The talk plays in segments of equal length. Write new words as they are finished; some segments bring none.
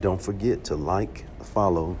Don't forget to like,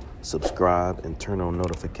 follow, subscribe, and turn on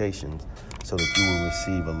notifications so that you will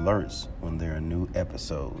receive alerts when there are new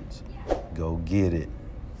episodes. Go get it.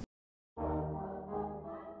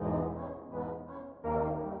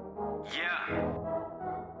 Yeah.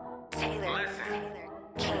 Listen,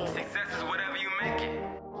 success is whatever you make it.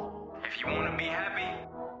 If you want to be happy,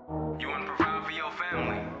 you want to provide for your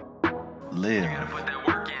family. Live. You gotta put that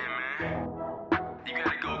work in, man. You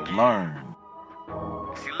gotta go get Learn. it.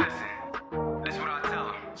 See, listen, this is what I tell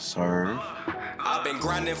them. Serve. I've been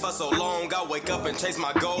grinding for so long, I wake up and chase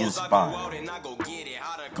my goals. Inspire. I go out and I go get it.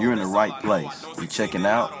 How to go, You're in the that's right all I know. I place. don't You're succeed checking if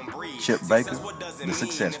I out don't breathe. Chip Success, Baker, what does it the mean?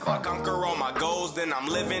 Success If I Chronicles. conquer all my goals, then I'm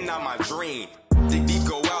living out my dream. Dig deep,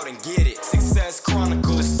 go out and get it. Success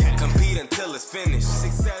Chronicles. Compete until it's finished.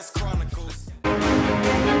 Success Chronicles.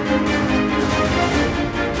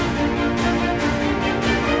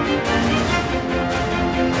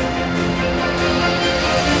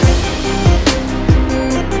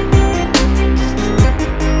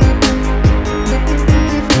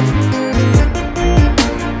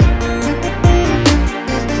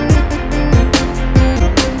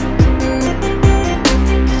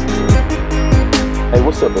 Hey,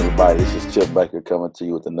 what's up, everybody? This is Chip Baker coming to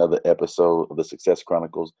you with another episode of the Success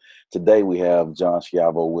Chronicles. Today we have John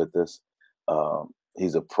Schiavo with us.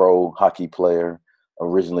 He's a pro hockey player,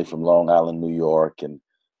 originally from Long Island, New York, and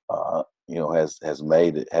has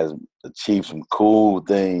achieved some cool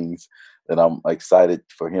things that I'm excited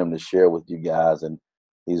for him to share with you guys. And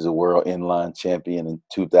he's a world inline champion in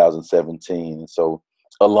 2017, and so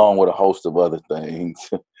along with a host of other things.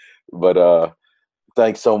 But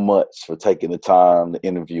thanks so much for taking the time to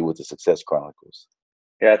interview with the Success Chronicles.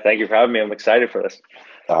 Yeah, thank you for having me. I'm excited for this.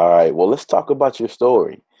 All right. Well, let's talk about your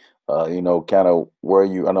story. Kind of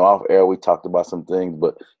I know off air we talked about some things,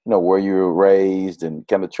 but, where you were raised and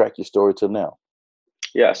kind of track your story to now.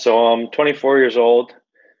 Yeah, so I'm 24 years old,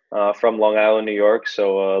 from Long Island, New York,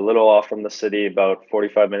 so a little off from the city, about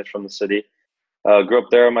 45 minutes from the city. Grew up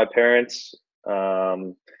there with my parents.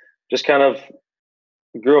 Just kind of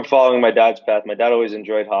grew up following my dad's path. My dad always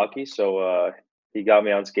enjoyed hockey, so he got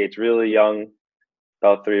me on skates really young,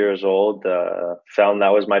 about 3 years old. Found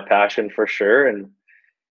that was my passion for sure, and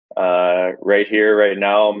right here, right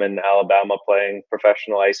now, I'm in Alabama playing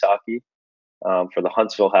professional ice hockey for the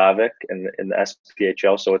Huntsville Havoc in the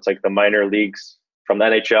SPHL. So it's like the minor leagues from the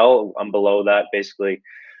NHL. I'm below that, basically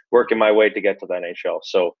working my way to get to the NHL.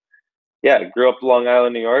 So yeah, grew up Long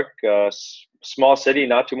Island, New York, small city,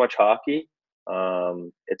 not too much hockey.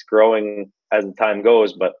 It's growing as the time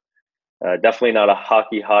goes, but definitely not a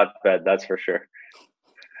hockey hotbed, that's for sure.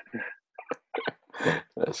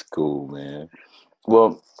 That's cool, man.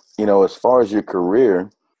 Well, as far as your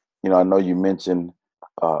career, I know you mentioned,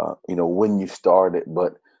 when you started,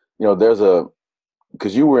 but,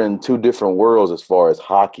 because you were in two different worlds as far as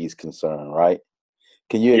hockey's concerned, right?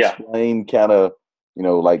 Can you Yeah. explain kind of,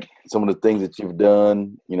 like some of the things that you've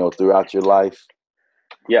done, throughout your life?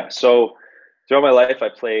 Yeah. So throughout my life, I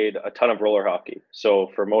played a ton of roller hockey. So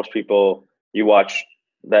for most people, you watch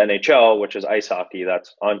the NHL, which is ice hockey.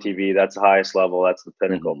 That's on TV. That's the highest level. That's the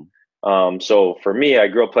pinnacle. Hmm. So for me, I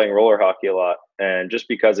grew up playing roller hockey a lot. And just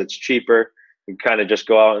because it's cheaper, you kind of just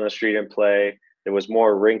go out in the street and play. There was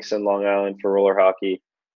more rinks in Long Island for roller hockey.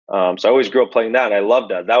 So I always grew up playing that. And I loved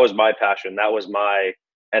that. That was my passion. That was my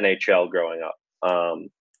NHL growing up.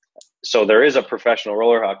 So there is a professional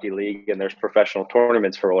roller hockey league and there's professional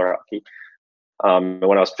tournaments for roller hockey.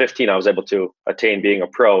 When I was 15, I was able to attain being a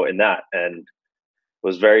pro in that and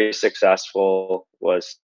was very successful,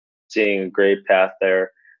 was seeing a great path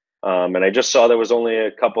there. And I just saw there was only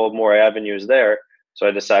a couple of more avenues there. So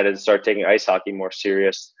I decided to start taking ice hockey more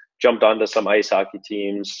serious, jumped onto some ice hockey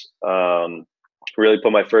teams, really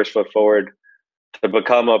put my first foot forward to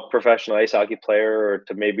become a professional ice hockey player or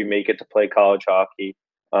to maybe make it to play college hockey.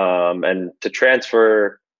 And to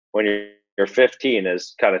transfer when you're 15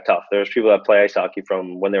 is kind of tough. There's people that play ice hockey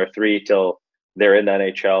from when they're 3 till they're in the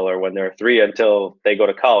NHL, or when they're 3 until they go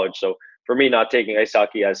to college. So for me, not taking ice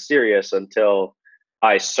hockey as serious until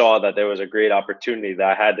I saw that there was a great opportunity that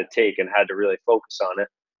I had to take and had to really focus on it.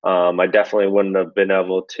 I definitely wouldn't have been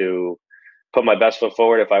able to put my best foot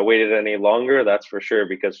forward if I waited any longer. That's for sure,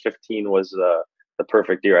 because 15 was the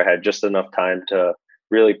perfect year. I had just enough time to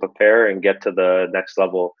really prepare and get to the next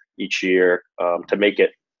level each year, to make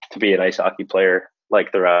it to be an ice hockey player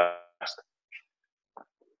like the rest.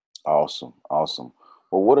 Awesome. Awesome.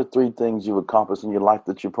 Well, what are 3 things you've accomplished in your life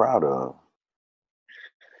that you're proud of?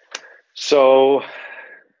 So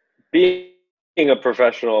being a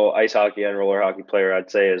professional ice hockey and roller hockey player,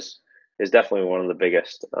 I'd say is definitely one of the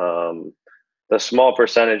biggest. the small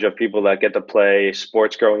percentage of people that get to play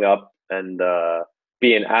sports growing up and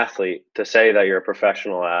be an athlete, to say that you're a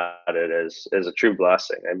professional at it is a true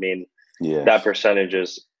blessing. I mean, that Yes. percentage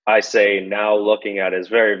is, I say now looking at it, is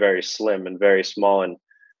very, very slim and very small. And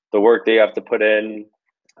the work they have to put in,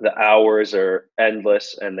 the hours are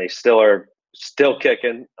endless, and they still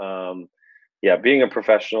kicking. Yeah, being a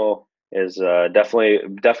professional is definitely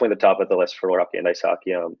the top of the list for roller hockey and ice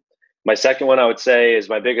hockey. My second one I would say is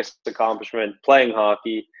my biggest accomplishment playing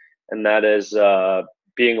hockey, and that is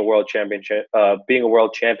being a world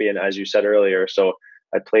champion, as you said earlier. So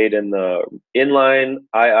I played in the inline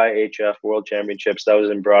IIHF World Championships. That was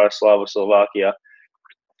in Bratislava, Slovakia.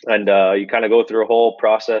 And you kind of go through a whole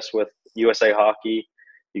process with USA Hockey.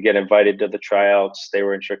 You get invited to the tryouts. They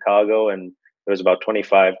were in Chicago, and there was about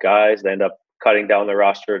 25 guys. They end up cutting down the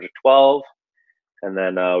roster to 12. And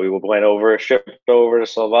then we went shipped over to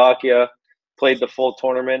Slovakia, played the full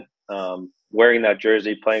tournament. Wearing that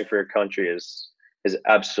jersey, playing for your country is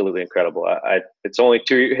absolutely incredible. It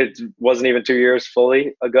wasn't even 2 years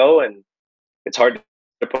fully ago, and it's hard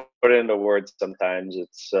to put it into words sometimes.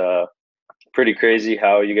 It's pretty crazy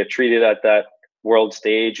how you get treated at that world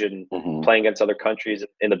stage and playing against other countries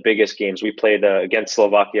in the biggest games. We played against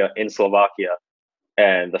Slovakia in Slovakia,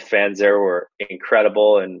 and the fans there were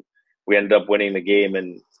incredible, and we ended up winning the game,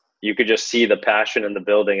 and you could just see the passion in the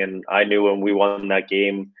building. And I knew when we won that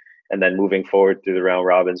game and then moving forward through the round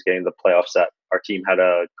robins, getting the playoffs, that our team had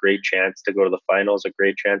a great chance to go to the finals, a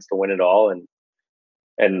great chance to win it all.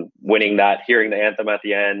 And winning that, hearing the anthem at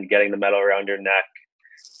the end, getting the medal around your neck.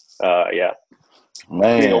 Yeah.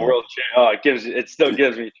 Man. Being a world champ, it still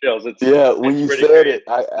gives me chills. When you said crazy. it,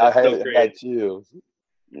 I had chills.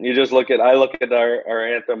 You just I look at our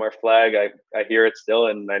anthem, our flag, I hear it still,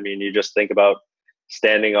 and I mean, you just think about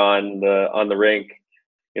standing on the rink,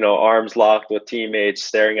 arms locked with teammates,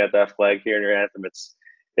 staring at that flag, hearing your anthem.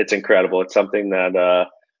 It's incredible. It's something that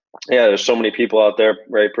there's so many people out there,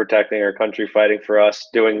 right, protecting our country, fighting for us,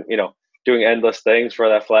 doing endless things for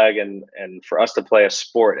that flag, and for us to play a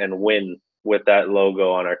sport and win with that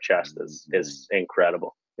logo on our chest is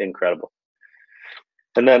incredible.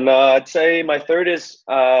 And then I'd say my third is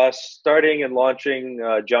starting and launching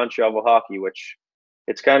John Chavo Hockey, which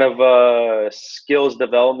it's kind of skills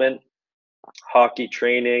development, hockey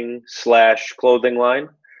training / clothing line.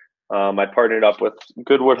 I partnered up with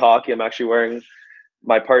Goodwood Hockey. I'm actually wearing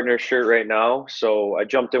my partner's shirt right now. So I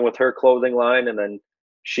jumped in with her clothing line, and then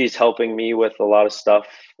she's helping me with a lot of stuff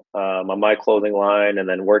on my clothing line, and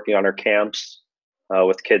then working on her camps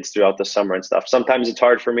with kids throughout the summer and stuff. Sometimes it's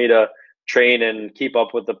hard for me to train and keep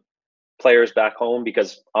up with the players back home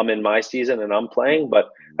because I'm in my season and I'm playing, but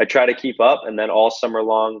I try to keep up. And then all summer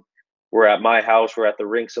long, we're at my house, we're at the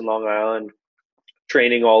rinks in Long Island,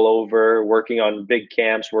 training all over, working on big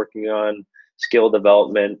camps, working on skill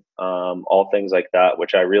development, all things like that,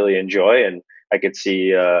 which I really enjoy. And I could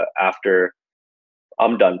see after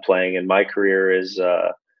I'm done playing and my career is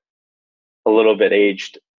a little bit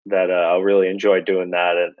aged, that I'll really enjoy doing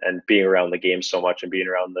that and being around the game so much and being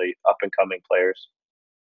around the up and coming players.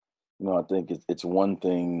 I think it's one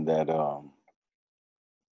thing that,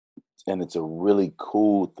 and it's a really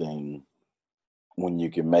cool thing when you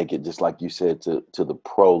can make it, just like you said, to the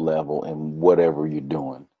pro level in whatever you're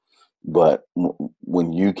doing. But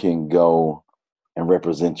when you can go and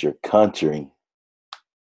represent your country,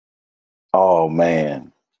 oh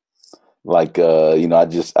man. Like, I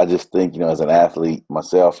just think, as an athlete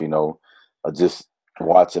myself, just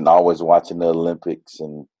always watching the Olympics,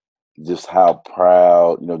 and just how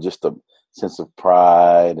proud, just a sense of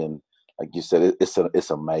pride. And like you said,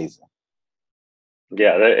 it's amazing.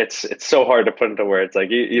 Yeah, it's so hard to put into words.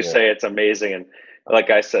 Like you say, it's amazing. And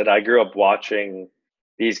like I said, I grew up watching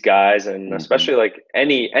these guys, and especially like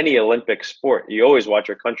any Olympic sport, you always watch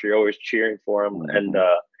your country, you're always cheering for them. And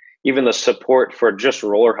even the support for just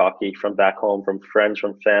roller hockey from back home, from friends,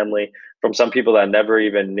 from family, from some people that never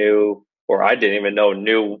even knew, or I didn't even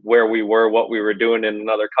knew where we were, what we were doing in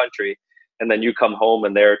another country. And then you come home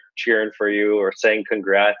and they're cheering for you or saying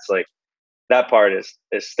congrats. Like, that part is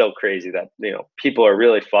still crazy, that, people are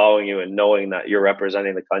really following you and knowing that you're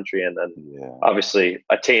representing the country, and then obviously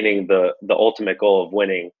attaining the ultimate goal of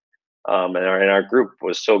winning. And our group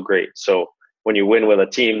was so great. So when you win with a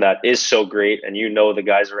team that is so great, and the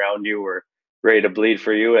guys around you were ready to bleed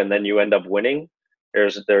for you, and then you end up winning,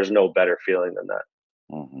 there's no better feeling than that.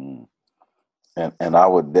 And I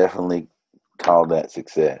would definitely call that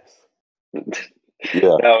success.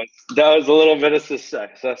 Yeah, that was a little bit of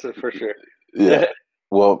success, that's it for sure. Yeah.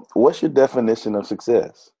 Well, what's your definition of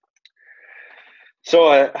success? So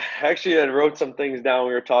I actually wrote some things down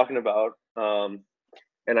we were talking about.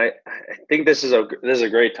 and I think this is a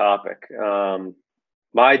great topic.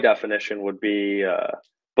 My definition would be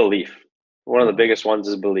belief. One of the biggest ones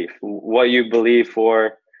is belief. What you believe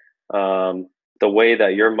for, the way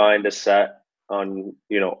that your mind is set on,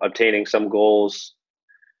 obtaining some goals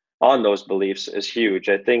on those beliefs is huge.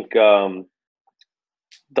 I think the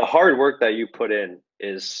hard work that you put in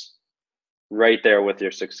is right there with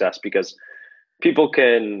your success, because people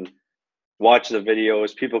can watch the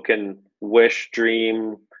videos, people can wish,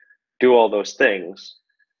 dream, do all those things,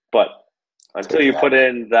 but until you put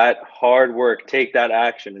in that hard work, take that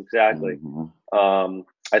action, exactly.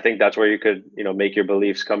 I think that's where you could, make your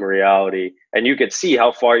beliefs come a reality, and you could see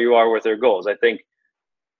how far you are with your goals. I think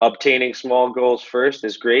obtaining small goals first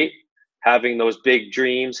is great, having those big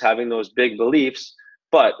dreams, having those big beliefs,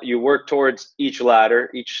 but you work towards each ladder,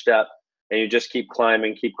 each step, and you just keep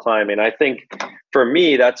climbing, keep climbing. I think for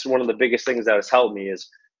me, that's one of the biggest things that has helped me is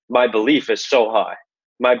my belief is so high.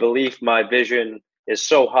 My belief, my vision is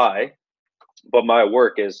so high, but my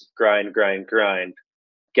work is grind, grind, grind.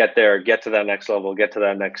 Get there, get to that next level, get to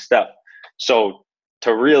that next step. So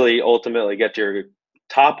to really ultimately get to your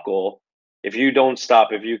top goal, if you don't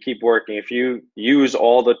stop, if you keep working, if you use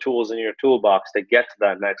all the tools in your toolbox to get to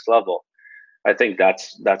that next level, I think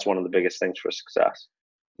that's one of the biggest things for success.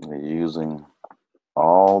 Using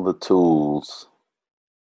all the tools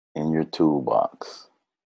in your toolbox.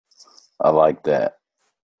 I like that.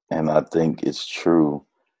 And I think it's true.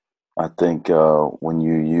 I think when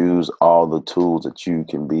you use all the tools that you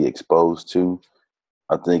can be exposed to,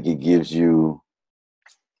 I think it gives you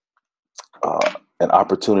an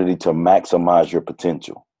opportunity to maximize your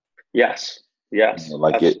potential. Yes.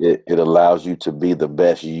 Like it allows you to be the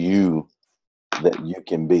best you that you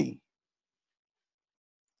can be.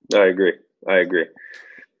 I agree.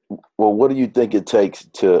 Well, what do you think it takes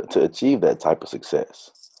to achieve that type of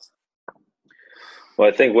success? Well,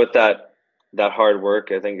 I think with that hard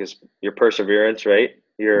work, I think is your perseverance, right?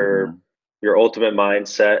 Your ultimate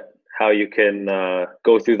mindset, how you can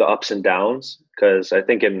go through the ups and downs. Because I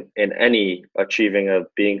think in any achieving of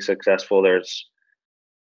being successful, there's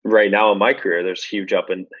right now in my career, there's huge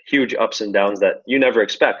ups and downs that you never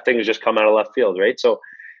expect. Things just come out of left field, right? So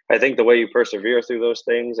I think the way you persevere through those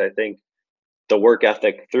things, I think the work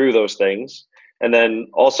ethic through those things, and then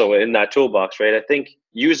also in that toolbox, right? I think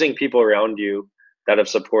using people around you that have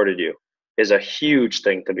supported you is a huge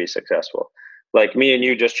thing to be successful. Like me and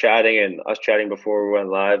you just chatting and us chatting before we went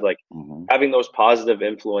live, like having those positive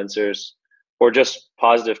influencers or just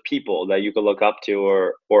positive people that you could look up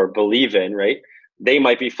to or believe in, right? They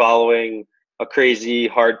might be following a crazy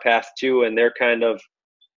hard path too, and they're kind of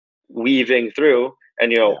weaving through,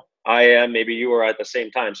 and I am, maybe you are at the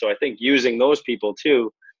same time. So I think using those people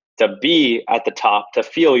too to be at the top, to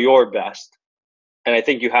feel your best. And I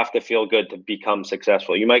think you have to feel good to become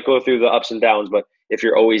successful. You might go through the ups and downs, but if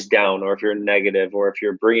you're always down, or if you're negative, or if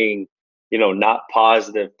you're bringing, not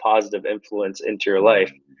positive influence into your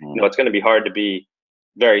life, it's going to be hard to be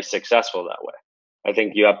very successful that way. I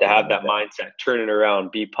think you have to have that mindset, turn it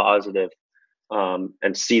around, be positive,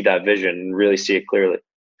 and see that vision and really see it clearly.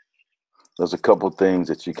 There's a couple things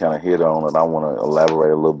that you kind of hit on and I want to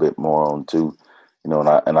elaborate a little bit more on too.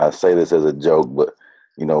 And I say this as a joke, but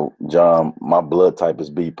John, my blood type is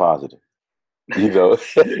B positive. And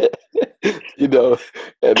that's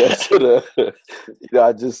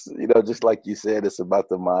I just just like you said, it's about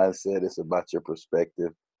the mindset, it's about your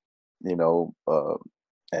perspective, and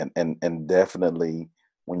definitely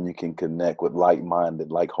when you can connect with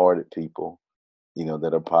like-minded, like-hearted people,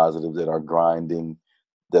 that are positive, that are grinding,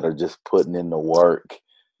 that are just putting in the work,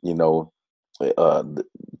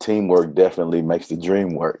 teamwork definitely makes the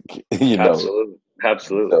dream work.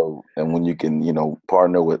 Absolutely. So, and when you can,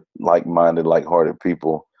 partner with like-minded, like-hearted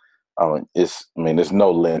people, there's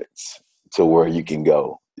no limits to where you can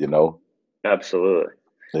go. Absolutely.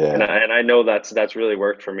 Yeah. And I know that's really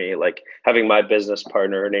worked for me. Like having my business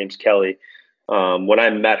partner, her name's Kelly. When I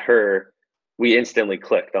met her, we instantly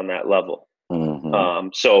clicked on that level.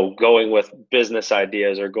 So going with business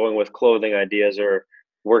ideas or going with clothing ideas or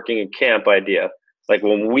working in camp idea, like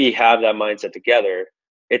when we have that mindset together,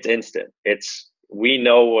 it's instant. We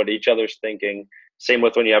know what each other's thinking. Same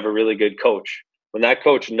with when you have a really good coach. When that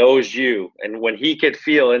coach knows you and when he could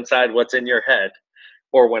feel inside what's in your head,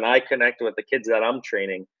 or when I connect with the kids that I'm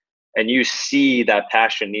training and you see that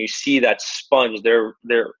passion, you see that sponge, they're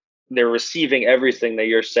receiving everything that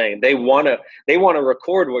you're saying. They want to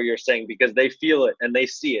record what you're saying because they feel it and they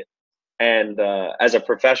see it. And as a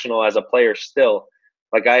professional, as a player still,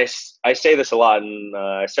 like I say this a lot, and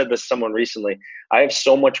I said this to someone recently, I have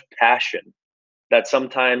so much passion that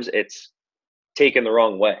sometimes it's taken the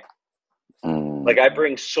wrong way. Like, I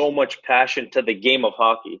bring so much passion to the game of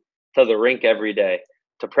hockey, to the rink every day,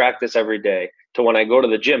 to practice every day, to when I go to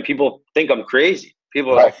the gym. People think I'm crazy.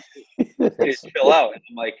 People are like, hey, chill out. And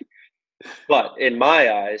I'm like, but in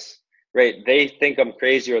my eyes, right, they think I'm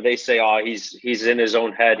crazy, or they say, oh, he's in his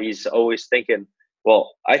own head. He's always thinking.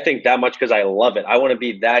 Well, I think that much because I love it. I want to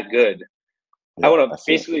be that good. I want to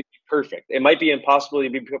basically be perfect. It might be impossible to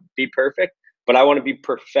be perfect, but I want to be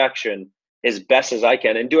perfection as best as I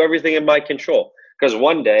can and do everything in my control. Because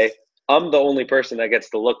one day I'm the only person that gets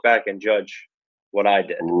to look back and judge what I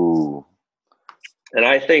did. Ooh. And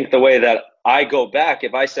I think the way that I go back,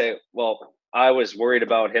 if I say, well, I was worried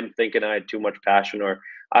about him thinking I had too much passion, or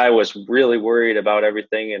I was really worried about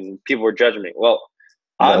everything and people were judging me. Well,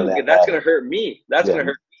 that's going to hurt me. That's going to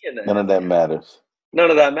hurt me in the None of that matters. None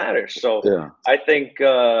of that matters. So I think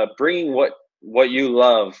bringing what you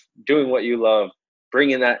love, doing what you love,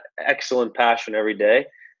 bringing that excellent passion every day,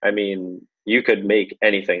 I mean, you could make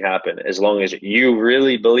anything happen as long as you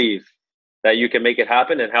really believe that you can make it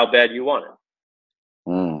happen and how bad you want it.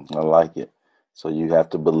 I like it. So you have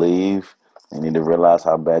to believe. You need to realize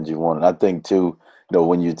how bad you want it. I think too,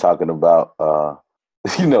 when you're talking about,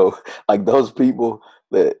 like those people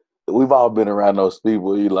that we've all been around, those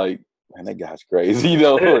people, you're like, man, that guy's crazy,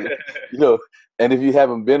 and if you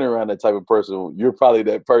haven't been around that type of person, you're probably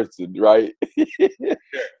that person, right?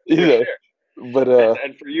 Sure. But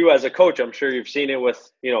and for you as a coach, I'm sure you've seen it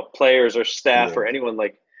with, players or staff or anyone,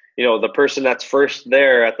 like, the person that's first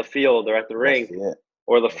there at the field or at the rink,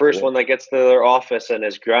 or the first one that gets to their office and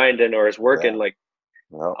is grinding or is working, like,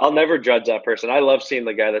 I'll never judge that person. I love seeing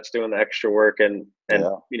the guy that's doing the extra work and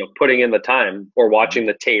putting in the time, or watching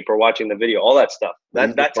the tape or watching the video, all that stuff.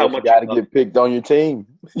 That's how much you got to get picked on your team.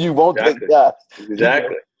 You want that guy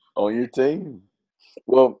exactly on your team.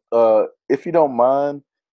 Well, if you don't mind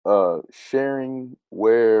sharing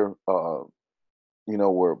where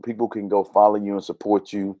where people can go follow you and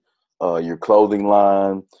support you, your clothing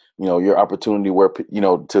line, your opportunity where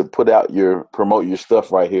to promote your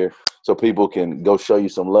stuff right here, so people can go show you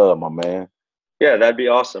some love, my man. Yeah, that'd be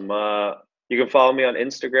awesome. You can follow me on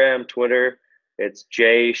Instagram, Twitter. It's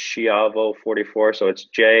JSchiavo44. So it's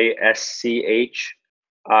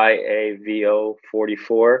JSCHIAVO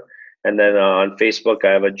 44. And then on Facebook, I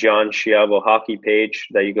have a John Schiavo hockey page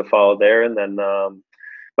that you can follow there. And then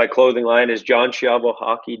my clothing line is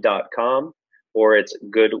johnschiavohockey.com, or it's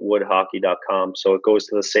goodwoodhockey.com. So it goes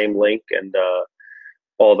to the same link, and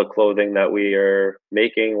all the clothing that we are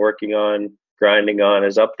making, working on, grinding on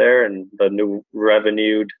is up there, and the new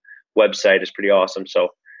revenued website is pretty awesome. So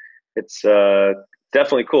it's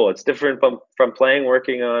definitely cool. It's different from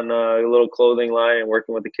working on a little clothing line and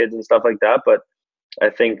working with the kids and stuff like that. But I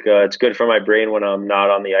think it's good for my brain when I'm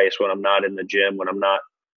not on the ice, when I'm not in the gym, when I'm not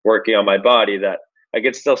working on my body, that I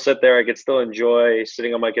could still sit there. I could still enjoy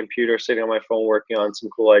sitting on my computer, sitting on my phone, working on some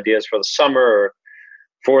cool ideas for the summer or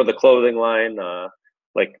for the clothing line.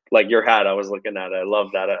 Like your hat, I was looking at it. I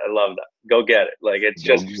love that. Go get it. Like, it's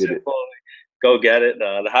just simple. Go get it.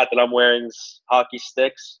 The hat that I'm wearing is hockey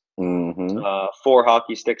sticks. 4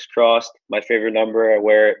 hockey sticks crossed. My favorite number. I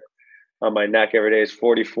wear it on my neck every day is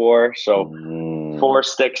 44. So 4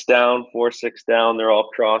 sticks down, 4 6 down. They're all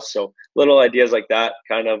crossed. So little ideas like that,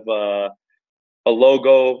 kind of a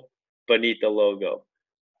logo beneath the logo,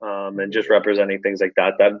 and just representing things like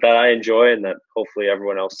that I enjoy, and that hopefully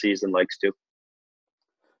everyone else sees and likes too.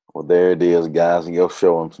 Well, there it is, guys, and go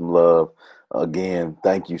show them some love. Again,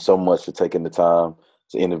 thank you so much for taking the time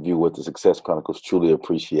to interview with the Success Chronicles. Truly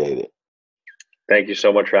appreciate it. Thank you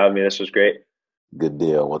so much for having me. This was great. Good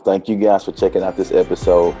deal. Well, thank you guys for checking out this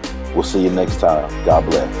episode. We'll see you next time. God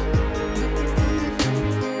bless.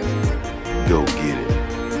 Go get it.